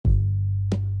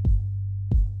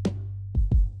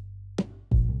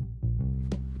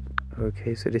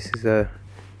Okay, so this is a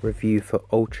review for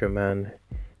Ultraman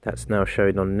that's now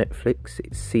showing on Netflix.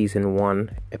 It's season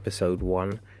 1, episode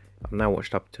 1. I've now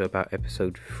watched up to about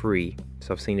episode 3,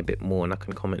 so I've seen a bit more and I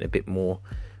can comment a bit more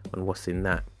on what's in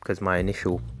that, because my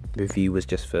initial review was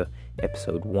just for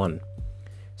episode 1.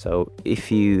 So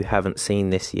if you haven't seen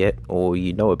this yet, or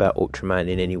you know about Ultraman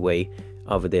in any way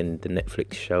other than the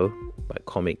Netflix show, like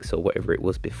comics or whatever it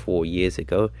was before years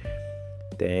ago,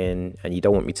 then, and you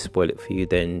don't want me to spoil it for you,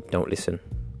 then don't listen.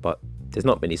 But there's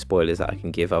not many spoilers that I can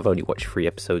give. I've only watched 3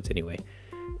 episodes anyway.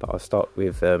 But I'll start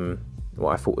with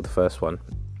what I thought of the first one.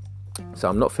 So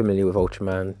I'm not familiar with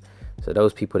Ultraman. So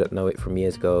those people that know it from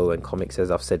years ago and comics, as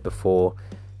I've said before,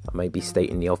 I may be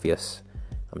stating the obvious.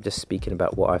 I'm just speaking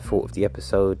about what I thought of the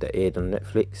episode that aired on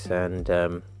Netflix. And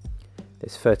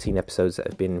there's 13 episodes that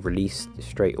have been released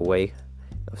straight away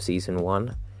of season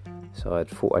 1. So I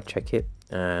thought I'd check it.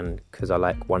 And because I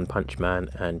like One Punch Man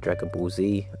and Dragon Ball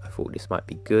Z, I thought this might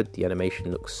be good. The animation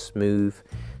looks smooth.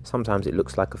 Sometimes it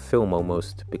looks like a film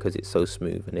almost, because it's so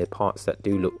smooth, and there are parts that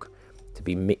do look to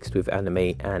be mixed with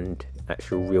anime and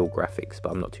actual real graphics,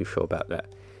 but I'm not too sure about that.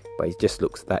 But it just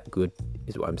looks that good,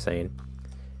 is what I'm saying.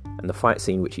 And the fight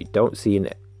scene, which you don't see in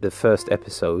the first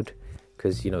episode,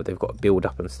 because you know they've got a build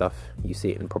up and stuff, you see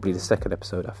it in probably the second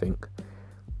episode, I think,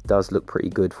 does look pretty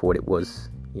good for what it was.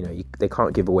 You know, they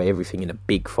can't give away everything in a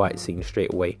big fight scene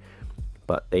straight away,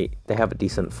 but they have a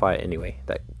decent fight anyway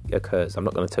that occurs. I'm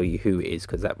not going to tell you who it is,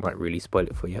 because that might really spoil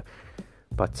it for you.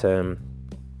 But the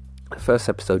first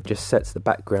episode just sets the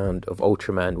background of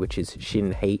Ultraman, which is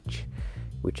Shin H,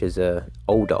 which is a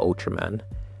older Ultraman.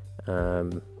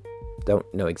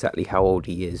 Don't know exactly how old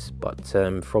he is, but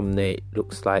from there it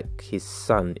looks like his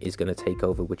son is going to take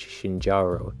over, which is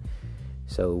Shinjaro.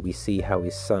 So we see how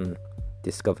his son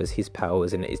discovers his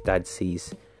powers, and his dad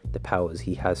sees the powers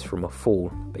he has from a fall,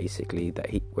 basically,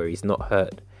 where he's not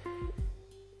hurt,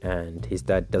 and his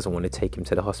dad doesn't want to take him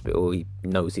to the hospital. He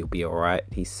knows he'll be alright.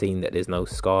 He's seen that there's no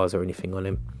scars or anything on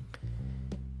him,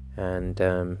 and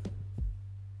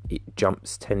it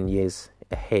jumps 10 years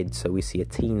ahead, so we see a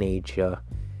teenager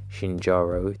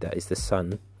Shinjaro, that is the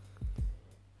son,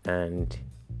 and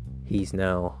he's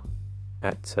now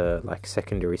at like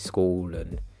secondary school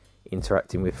and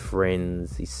interacting with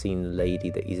friends. He's seen a lady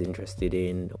that he's interested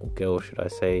in, or girl should I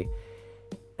say,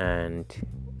 and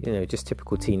you know, just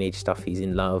typical teenage stuff. He's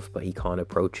in love but he can't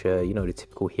approach her, you know, the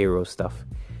typical hero stuff.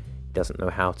 He doesn't know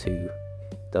how to,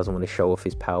 doesn't want to show off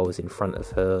his powers in front of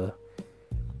her.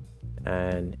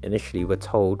 And initially we're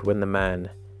told, when the man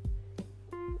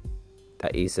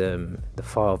that is the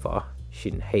father,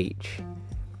 Shin H,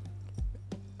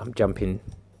 I'm jumping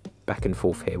back and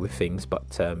forth here with things, but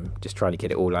just trying to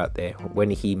get it all out there. When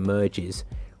he merges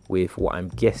with what I'm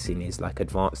guessing is like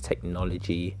advanced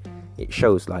technology, it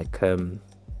shows like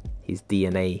his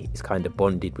DNA is kind of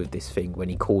bonded with this thing. When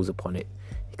he calls upon it,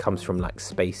 it comes from like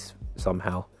space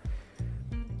somehow.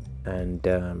 And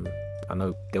I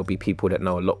know there'll be people that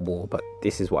know a lot more, but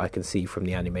this is what I can see from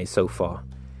the anime so far.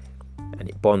 And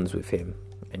it bonds with him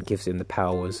and gives him the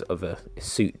powers of a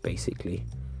suit, basically,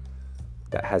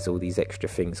 that has all these extra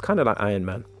things, kind of like Iron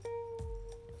Man.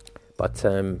 But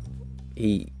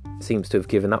he seems to have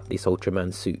given up this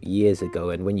Ultraman suit years ago,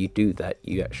 and when you do that,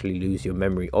 you actually lose your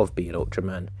memory of being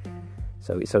Ultraman.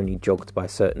 So it's only jogged by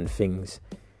certain things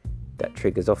that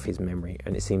triggers off his memory.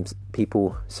 And it seems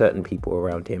certain people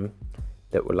around him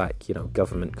that were like, you know,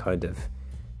 government kind of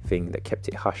thing, that kept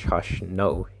it hush hush,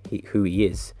 know who he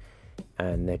is,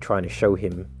 and they're trying to show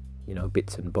him, you know,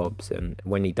 bits and bobs. And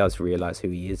when he does realize who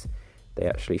he is, they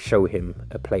actually show him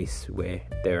a place where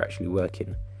they're actually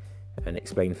working and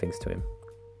explain things to him.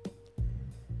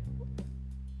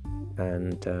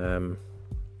 And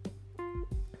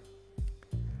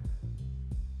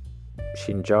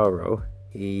Shinjaro,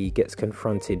 he gets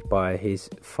confronted by his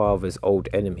father's old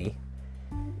enemy,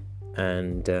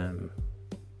 and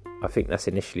I think that's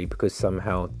initially because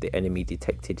somehow the enemy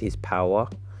detected his power,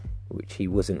 which he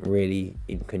wasn't really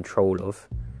in control of.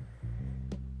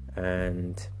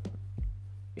 And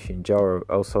Shinjaro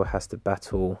also has to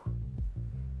battle,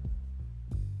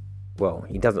 well,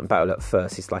 he doesn't battle at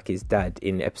first. It's like his dad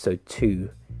in episode 2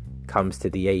 comes to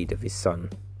the aid of his son,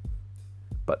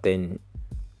 but then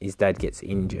his dad gets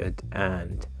injured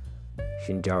and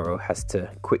Shinjaro has to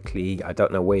quickly, I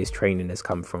don't know where his training has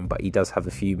come from, but he does have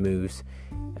a few moves,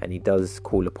 and he does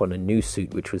call upon a new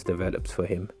suit which was developed for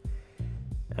him.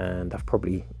 And I've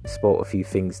probably spoiled a few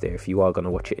things there if you are going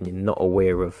to watch it and you're not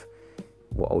aware of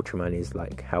what Ultraman is,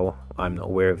 like how I'm not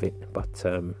aware of it. But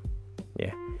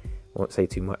yeah, I won't say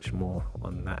too much more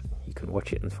on that. You can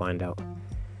watch it and find out.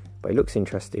 But it looks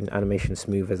interesting. Animation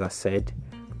smooth, as I said.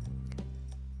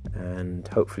 and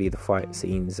hopefully the fight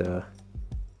scenes are,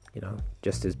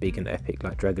 just as big and epic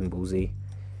like Dragon Ball Z.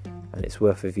 And it's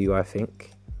worth a view, I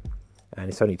think. And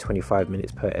it's only 25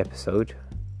 minutes per episode,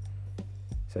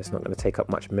 so it's not going to take up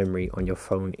much memory on your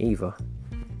phone either.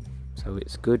 So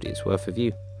it's good, it's worth a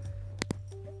view.